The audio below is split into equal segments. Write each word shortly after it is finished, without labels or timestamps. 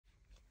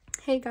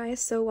Hey guys,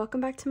 so welcome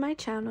back to my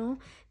channel.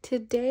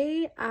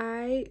 Today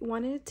I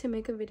wanted to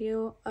make a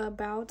video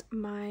about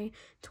my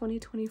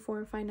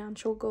 2024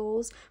 financial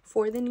goals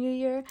for the new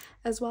year,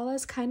 as well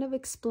as kind of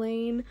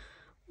explain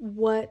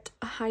what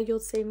a high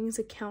yield savings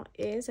account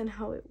is and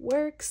how it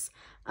works.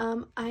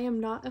 I am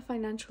not a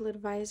financial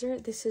advisor.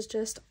 This is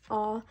just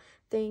all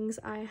things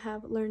I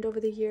have learned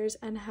over the years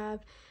and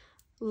have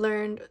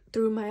learned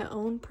through my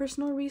own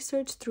personal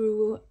research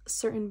through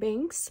certain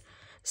banks.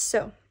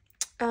 So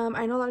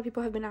I know a lot of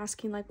people have been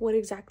asking like what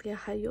exactly a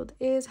high yield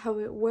is, how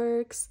it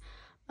works.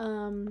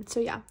 So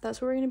yeah, that's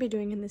what we're going to be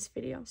doing in this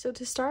video. So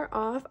to start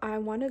off, I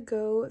want to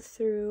go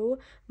through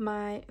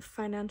my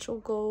financial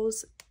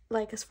goals,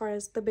 like as far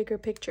as the bigger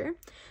picture.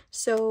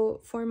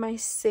 So for my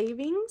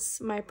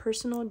savings, my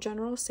personal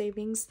general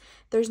savings,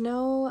 there's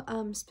no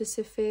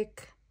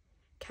specific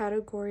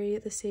category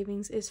the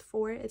savings is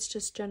for. It's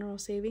just general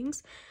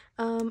savings.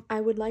 I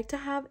would like to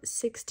have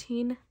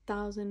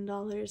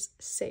 $16,000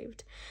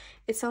 saved.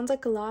 It sounds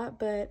like a lot,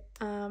 but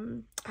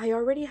I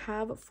already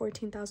have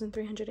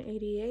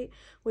 $14,388,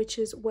 which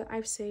is what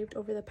I've saved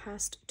over the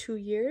past 2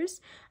 years,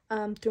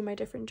 through my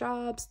different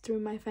jobs, through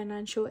my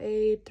financial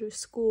aid, through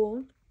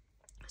school.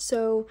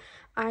 So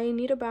I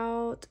need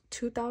about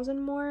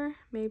 2,000 more,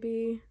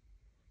 maybe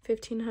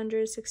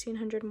 1,500,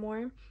 1,600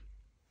 more.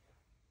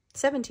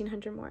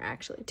 1,700 more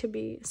actually, to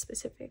be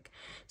specific.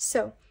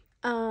 So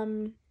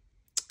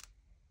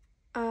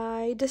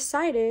I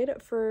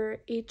decided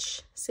for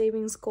each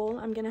savings goal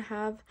I'm gonna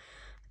have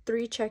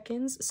 3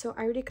 check-ins. So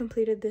I already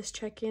completed this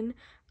check-in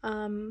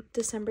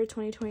December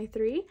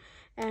 2023,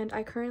 and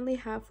I currently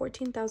have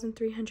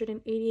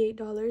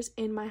 $14,388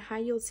 in my high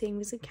yield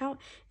savings account,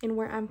 and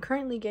where I'm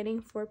currently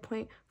getting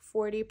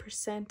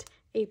 4.40%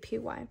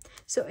 APY.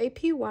 So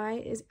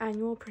APY is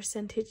annual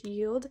percentage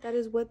yield. That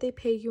is what they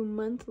pay you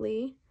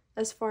monthly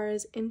as far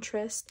as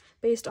interest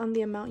based on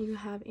the amount you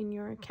have in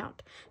your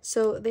account.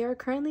 So they are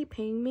currently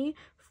paying me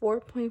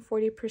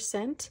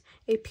 4.40%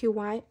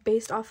 APY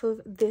based off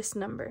of this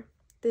number,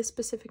 this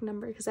specific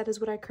number, because that is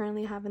what I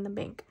currently have in the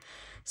bank.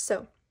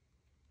 So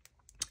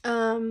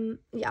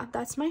yeah,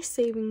 that's my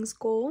savings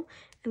goal.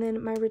 And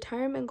then my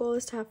retirement goal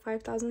is to have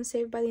 5,000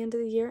 saved by the end of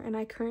the year, and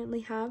I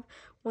currently have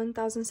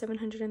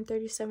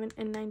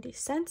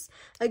 1,737.90.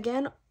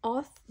 Again,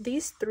 all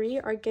these 3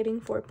 are getting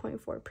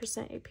 4.4%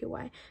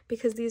 APY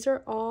because these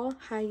are all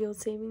high yield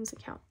savings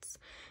accounts.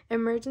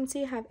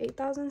 Emergency, have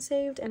 8,000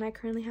 saved, and I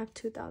currently have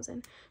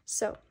 2,000.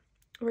 So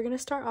we're going to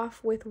start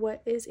off with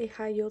what is a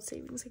high yield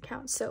savings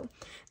account. So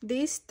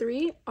these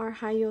 3 are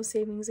high yield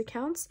savings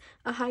accounts.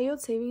 A high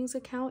yield savings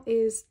account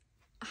is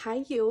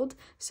high yield,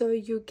 so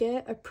you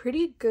get a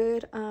pretty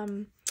good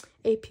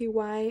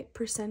APY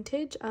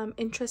percentage,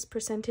 interest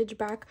percentage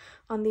back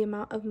on the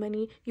amount of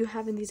money you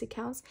have in these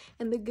accounts.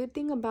 And the good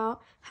thing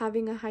about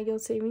having a high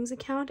yield savings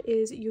account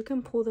is you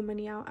can pull the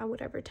money out at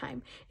whatever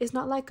time. It's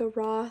not like a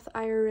Roth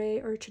IRA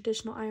or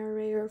traditional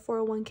IRA or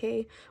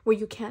 401k where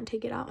you can't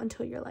take it out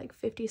until you're like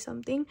 50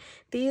 something.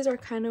 These are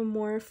kind of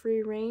more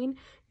free reign.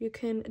 You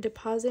can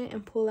deposit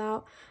and pull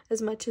out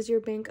as much as your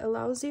bank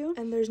allows you,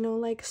 and there's no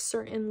like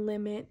certain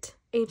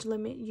age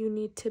limit you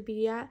need to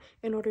be at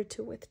in order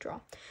to withdraw.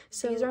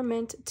 So these are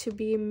meant to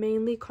be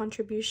mainly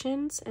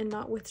contributions and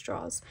not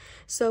withdrawals.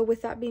 So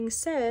with that being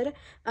said,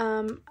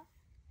 the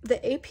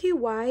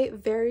APY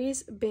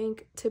varies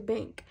bank to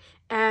bank,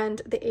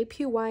 and the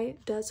APY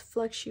does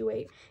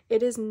fluctuate.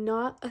 It is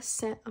not a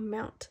set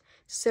amount.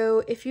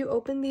 So if you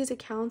open these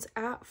accounts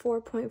at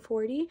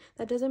 4.40,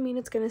 that doesn't mean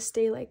it's going to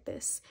stay like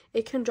this.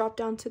 It can drop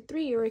down to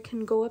 3 or it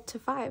can go up to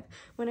 5.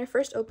 When I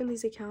first opened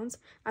these accounts,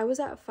 I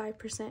was at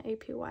 5%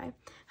 APY.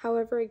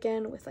 However,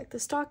 again, with like the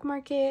stock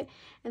market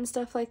and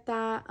stuff like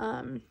that,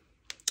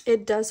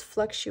 it does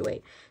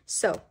fluctuate.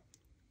 So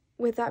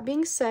with that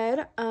being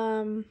said,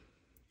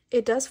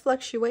 it does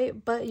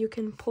fluctuate, but you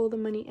can pull the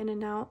money in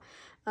and out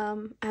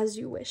as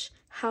you wish.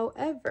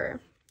 However,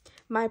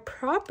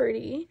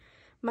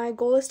 my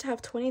goal is to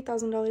have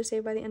 $20,000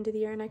 saved by the end of the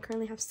year, and I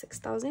currently have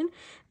 6,000.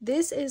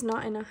 This is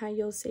not in a high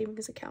yield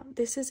savings account.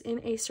 This is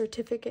in a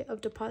certificate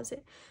of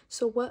deposit.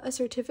 So what a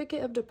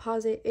certificate of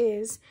deposit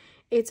is,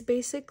 it's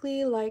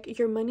basically like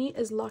your money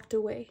is locked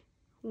away.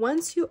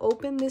 Once you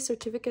open this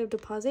certificate of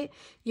deposit,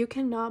 you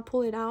cannot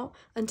pull it out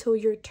until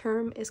your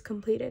term is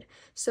completed.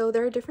 So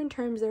there are different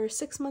terms. There are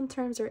 6-month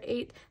terms, there are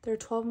 8, there are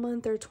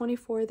 12-month, there are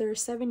 24, there are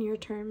 7-year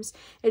terms.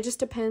 It just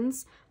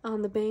depends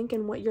on the bank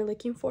and what you're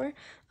looking for.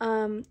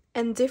 And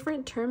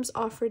different terms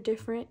offer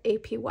different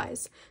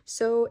APYs.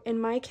 So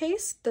in my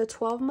case, the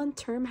 12-month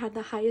term had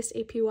the highest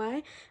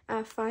APY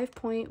at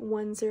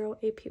 5.10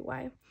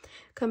 APY.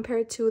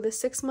 Compared to the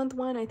 6-month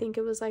one, I think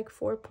it was like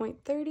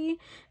 4.30,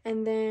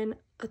 and then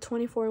a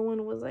 24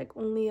 one was like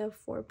only a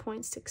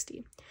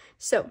 4.60.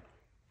 So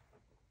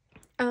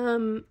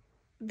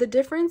the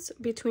difference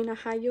between a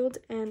high yield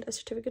and a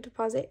certificate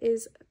deposit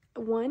is,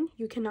 1,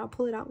 you cannot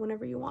pull it out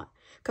whenever you want,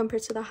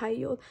 compared to the high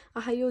yield.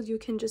 A high yield, you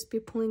can just be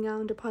pulling out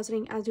and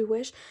depositing as you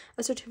wish.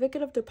 A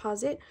certificate of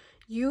deposit,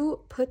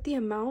 you put the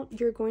amount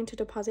you're going to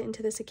deposit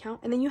into this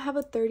account, and then you have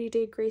a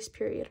 30-day grace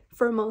period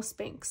for most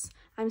banks.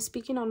 I'm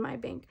speaking on my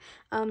bank.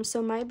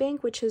 So my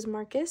bank, which is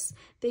Marcus,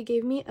 they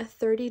gave me a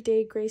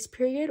 30-day grace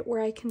period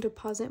where I can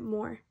deposit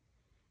more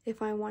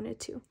if I wanted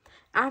to.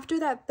 After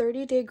that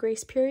 30-day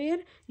grace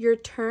period, your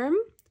term,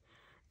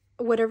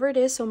 whatever it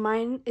is, so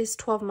mine is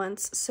 12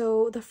 months.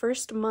 So the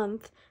first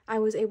month I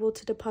was able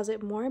to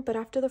deposit more, but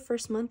after the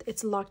first month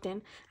it's locked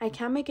in. I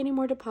can't make any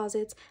more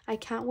deposits. I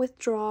can't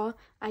withdraw.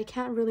 I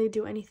can't really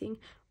do anything.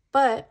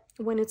 But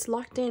when it's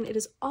locked in, it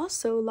is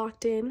also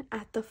locked in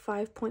at the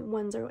 5.10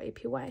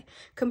 APY.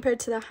 Compared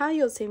to the high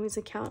yield savings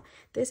account,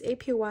 this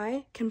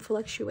APY can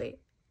fluctuate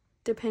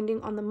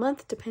depending on the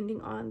month,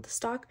 depending on the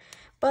stock.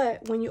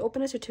 But when you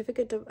open a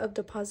certificate of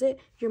deposit,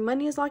 your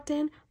money is locked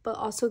in, but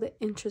also the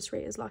interest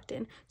rate is locked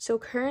in. So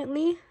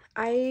currently,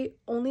 I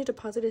only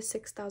deposited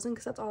 $6,000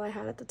 because that's all I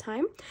had at the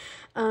time.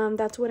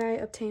 That's what I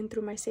obtained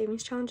through my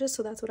savings challenges,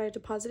 so that's what I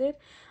deposited.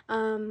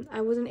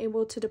 I wasn't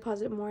able to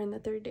deposit more in the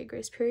 30-day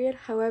grace period.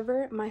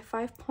 However, my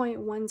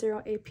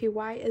 5.10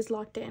 APY is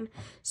locked in.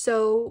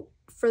 So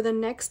for the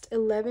next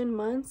 11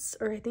 months,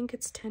 or I think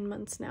it's 10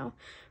 months now,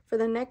 for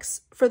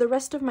the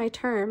rest of my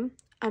term,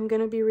 I'm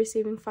going to be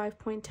receiving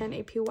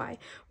 5.10 APY,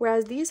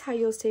 whereas these high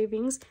yield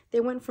savings, they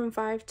went from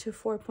 5 to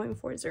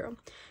 4.40.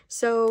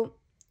 So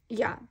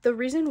yeah, the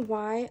reason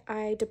why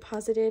I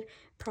deposited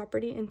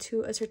property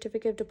into a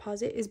certificate of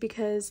deposit is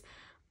because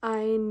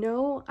I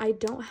know I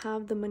don't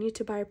have the money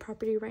to buy a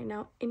property right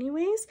now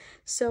anyways,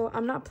 so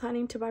I'm not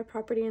planning to buy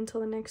property until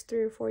the next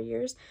 3 or 4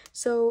 years.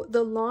 So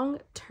the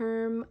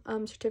long-term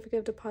certificate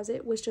of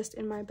deposit was just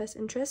in my best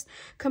interest.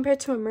 Compared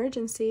to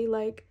emergency,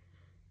 like,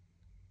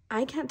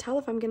 I can't tell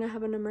if I'm going to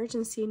have an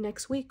emergency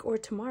next week or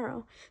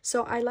tomorrow.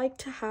 So I like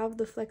to have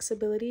the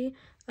flexibility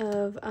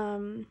of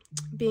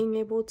being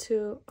able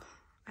to...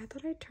 I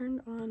thought I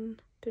turned on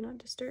Do Not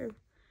Disturb.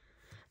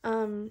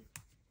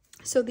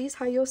 So these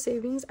high yield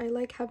savings, I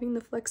like having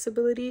the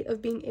flexibility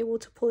of being able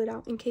to pull it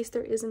out in case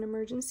there is an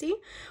emergency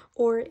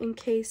or in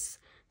case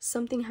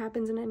something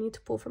happens and I need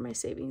to pull from my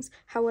savings.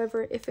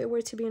 However, if it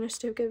were to be in a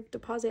certificate of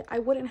deposit, I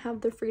wouldn't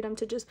have the freedom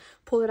to just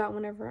pull it out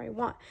whenever I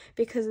want,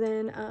 because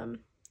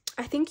then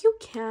I think you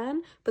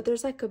can, but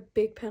there's like a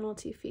big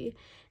penalty fee.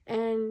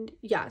 And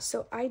yeah,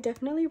 so I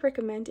definitely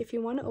recommend, if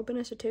you want to open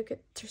a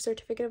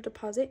certificate of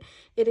deposit,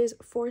 it is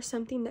for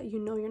something that you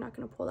know you're not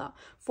going to pull out.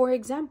 For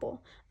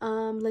example,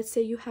 let's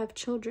say you have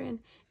children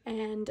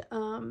and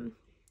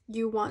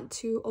you want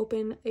to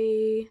open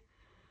a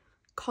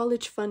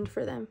college fund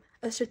for them.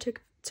 A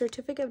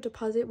certificate of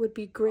deposit would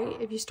be great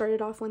if you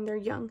started off when they're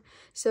young.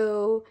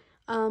 So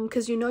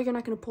because you know you're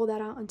not going to pull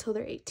that out until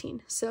they're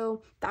 18.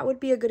 So that would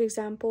be a good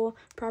example.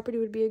 Property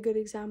would be a good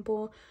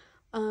example.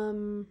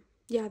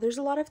 Yeah, there's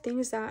a lot of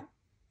things that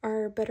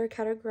are better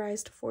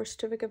categorized for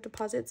certificate of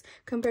deposits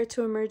compared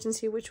to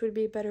emergency, which would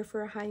be better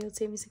for a high yield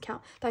savings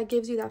account. That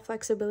gives you that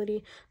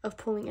flexibility of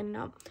pulling in and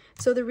out.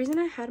 So the reason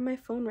I had my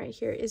phone right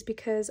here is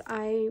because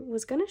I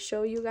was going to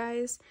show you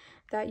guys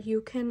that you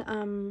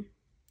can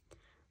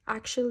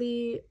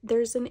actually,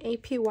 there's an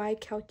APY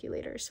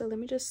calculator. So let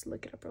me just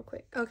look it up real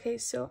quick. Okay,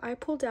 so I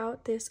pulled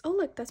out this, oh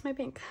look, that's my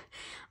bank.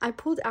 I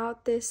pulled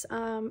out this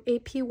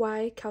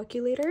APY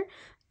calculator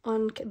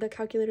on the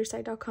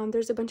calculatorSite.com.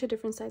 There's a bunch of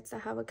different sites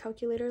that have a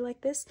calculator like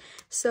this.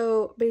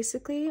 So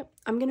basically,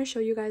 I'm going to show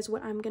you guys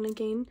what I'm going to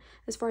gain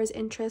as far as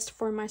interest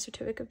for my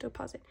certificate of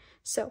deposit.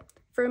 So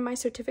for my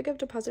certificate of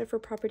deposit for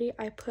property,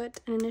 I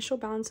put an initial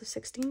balance of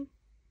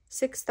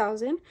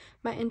 $6,000.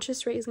 My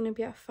interest rate is going to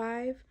be at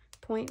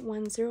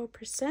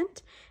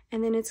 5.10%,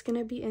 and then it's going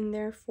to be in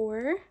there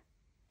for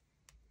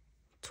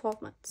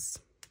 12 months.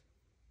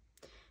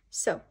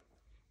 So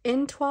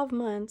in 12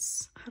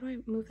 months, how do I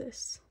move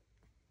this?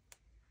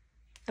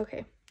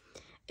 Okay,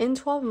 in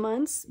 12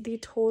 months, the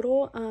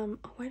total,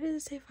 why did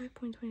it say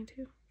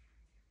 5.22?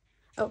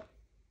 Oh,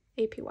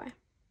 APY,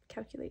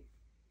 calculate.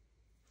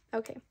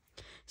 Okay,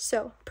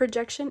 so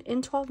projection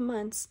in 12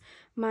 months,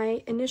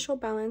 my initial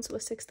balance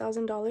was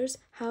 $6,000.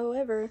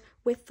 However,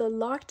 with the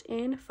locked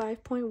in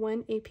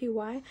 5.1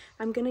 APY,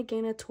 I'm going to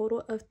gain a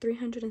total of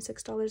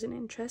 $306 in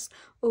interest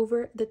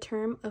over the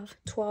term of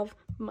 12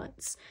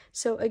 months.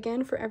 So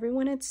again, for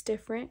everyone, it's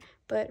different,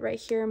 but right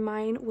here,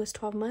 mine was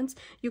 12 months.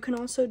 You can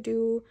also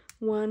do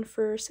one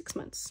for 6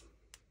 months.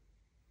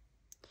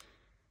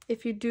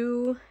 If you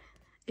do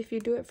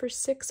it for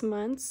 6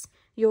 months,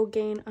 you'll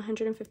gain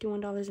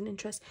 $151 in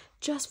interest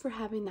just for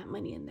having that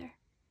money in there.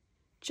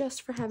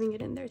 Just for having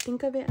it in there.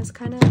 Think of it as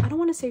kind of, I don't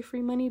want to say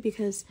free money,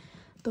 because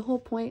the whole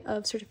point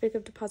of certificate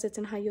of deposits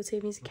and high yield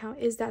savings account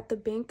is that the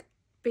bank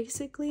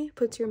basically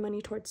puts your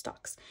money towards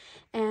stocks,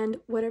 and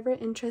whatever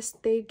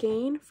interest they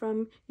gain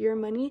from your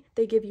money,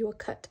 they give you a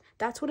cut.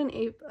 That's what an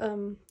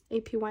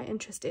APY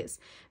interest is.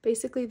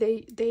 Basically,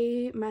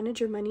 they manage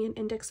your money in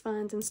index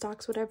funds and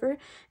stocks, whatever,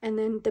 and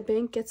then the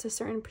bank gets a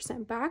certain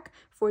percent back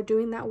for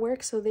doing that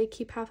work, so they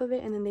keep half of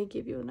it and then they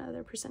give you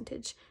another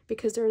percentage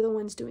because they're the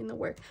ones doing the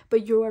work,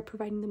 but you are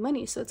providing the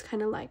money. So it's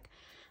kind of like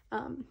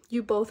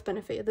you both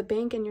benefit. The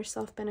bank and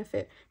yourself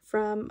benefit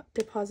from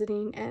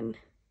depositing and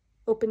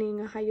opening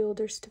a high yield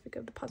or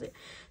certificate of deposit.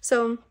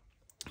 So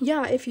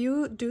yeah, if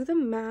you do the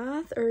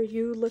math or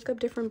you look up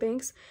different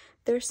banks,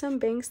 There's some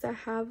banks that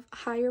have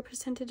higher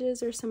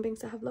percentages, or some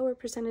banks that have lower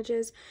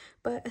percentages,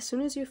 but as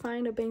soon as you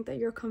find a bank that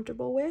you're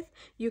comfortable with,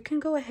 you can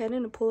go ahead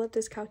and pull up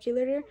this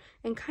calculator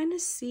and kind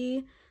of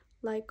see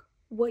like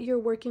what you're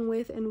working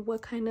with and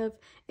what kind of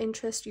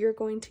interest you're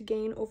going to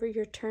gain over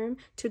your term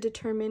to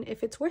determine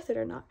if it's worth it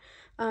or not.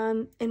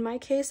 In my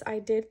case, I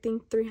did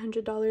think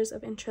 $300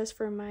 of interest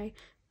for my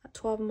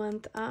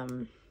 12-month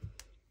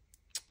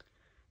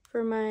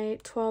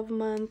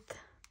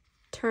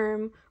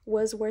term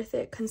was worth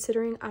it,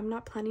 considering I'm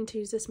not planning to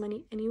use this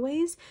money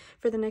anyways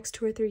for the next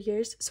 2 or 3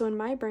 years. So in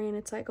my brain,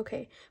 it's like,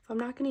 okay, if I'm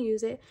not going to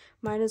use it,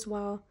 might as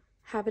well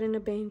have it in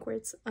a bank where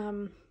it's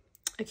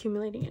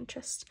accumulating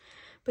interest.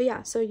 But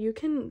yeah, so you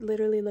can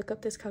literally look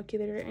up this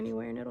calculator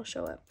anywhere and it'll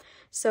show up.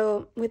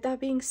 So with that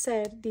being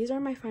said, these are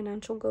my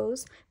financial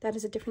goals. That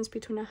is the difference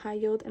between a high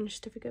yield and a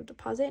certificate of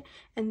deposit.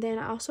 And then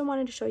I also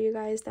wanted to show you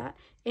guys that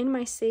in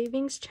my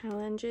savings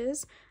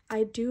challenges,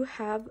 I do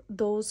have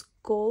those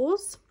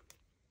goals.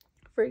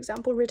 For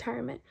example,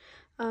 retirement.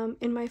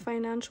 In my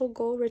financial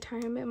goal,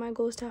 retirement, my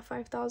goal is to have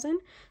 $5,000.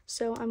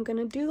 So I'm going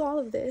to do all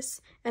of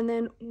this. And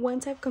then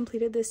once I've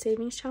completed this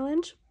savings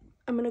challenge,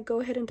 I'm going to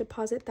go ahead and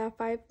deposit that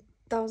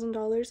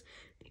 $5,000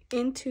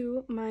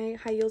 into my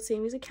high yield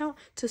savings account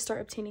to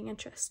start obtaining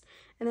interest.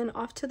 And then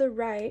off to the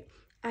right,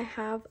 I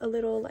have a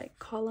little like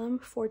column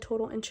for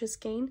total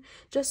interest gain,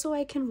 just so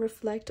I can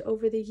reflect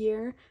over the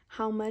year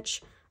how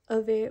much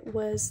of it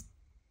was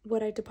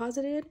what I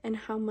deposited and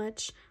how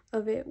much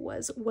of it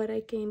was what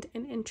I gained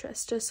in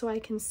interest, just so I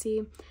can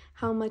see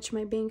how much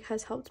my bank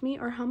has helped me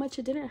or how much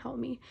it didn't help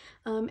me.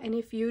 And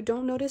if you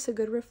don't notice a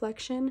good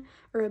reflection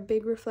or a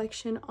big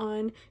reflection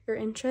on your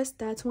interest,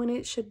 that's when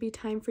it should be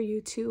time for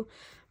you to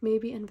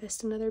maybe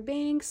invest in other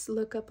banks,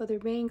 look up other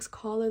banks,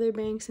 call other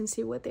banks, and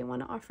see what they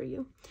want to offer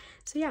you.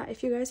 So yeah,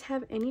 if you guys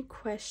have any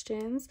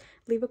questions,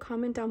 leave a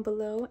comment down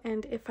below,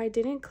 and if I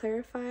didn't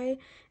clarify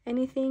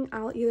anything,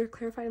 I'll either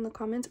clarify it in the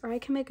comments or I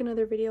can make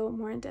another video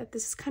more in depth.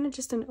 This is kind of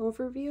just an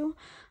overview,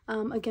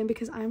 again,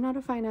 because I'm not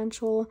a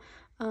financial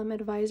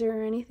advisor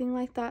or anything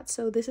like that,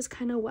 so this is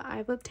kind of what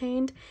I've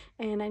obtained,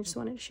 and I just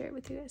wanted to share it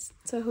with you guys.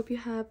 So I hope you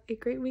have a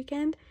great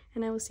weekend,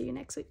 and I will see you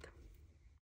next week.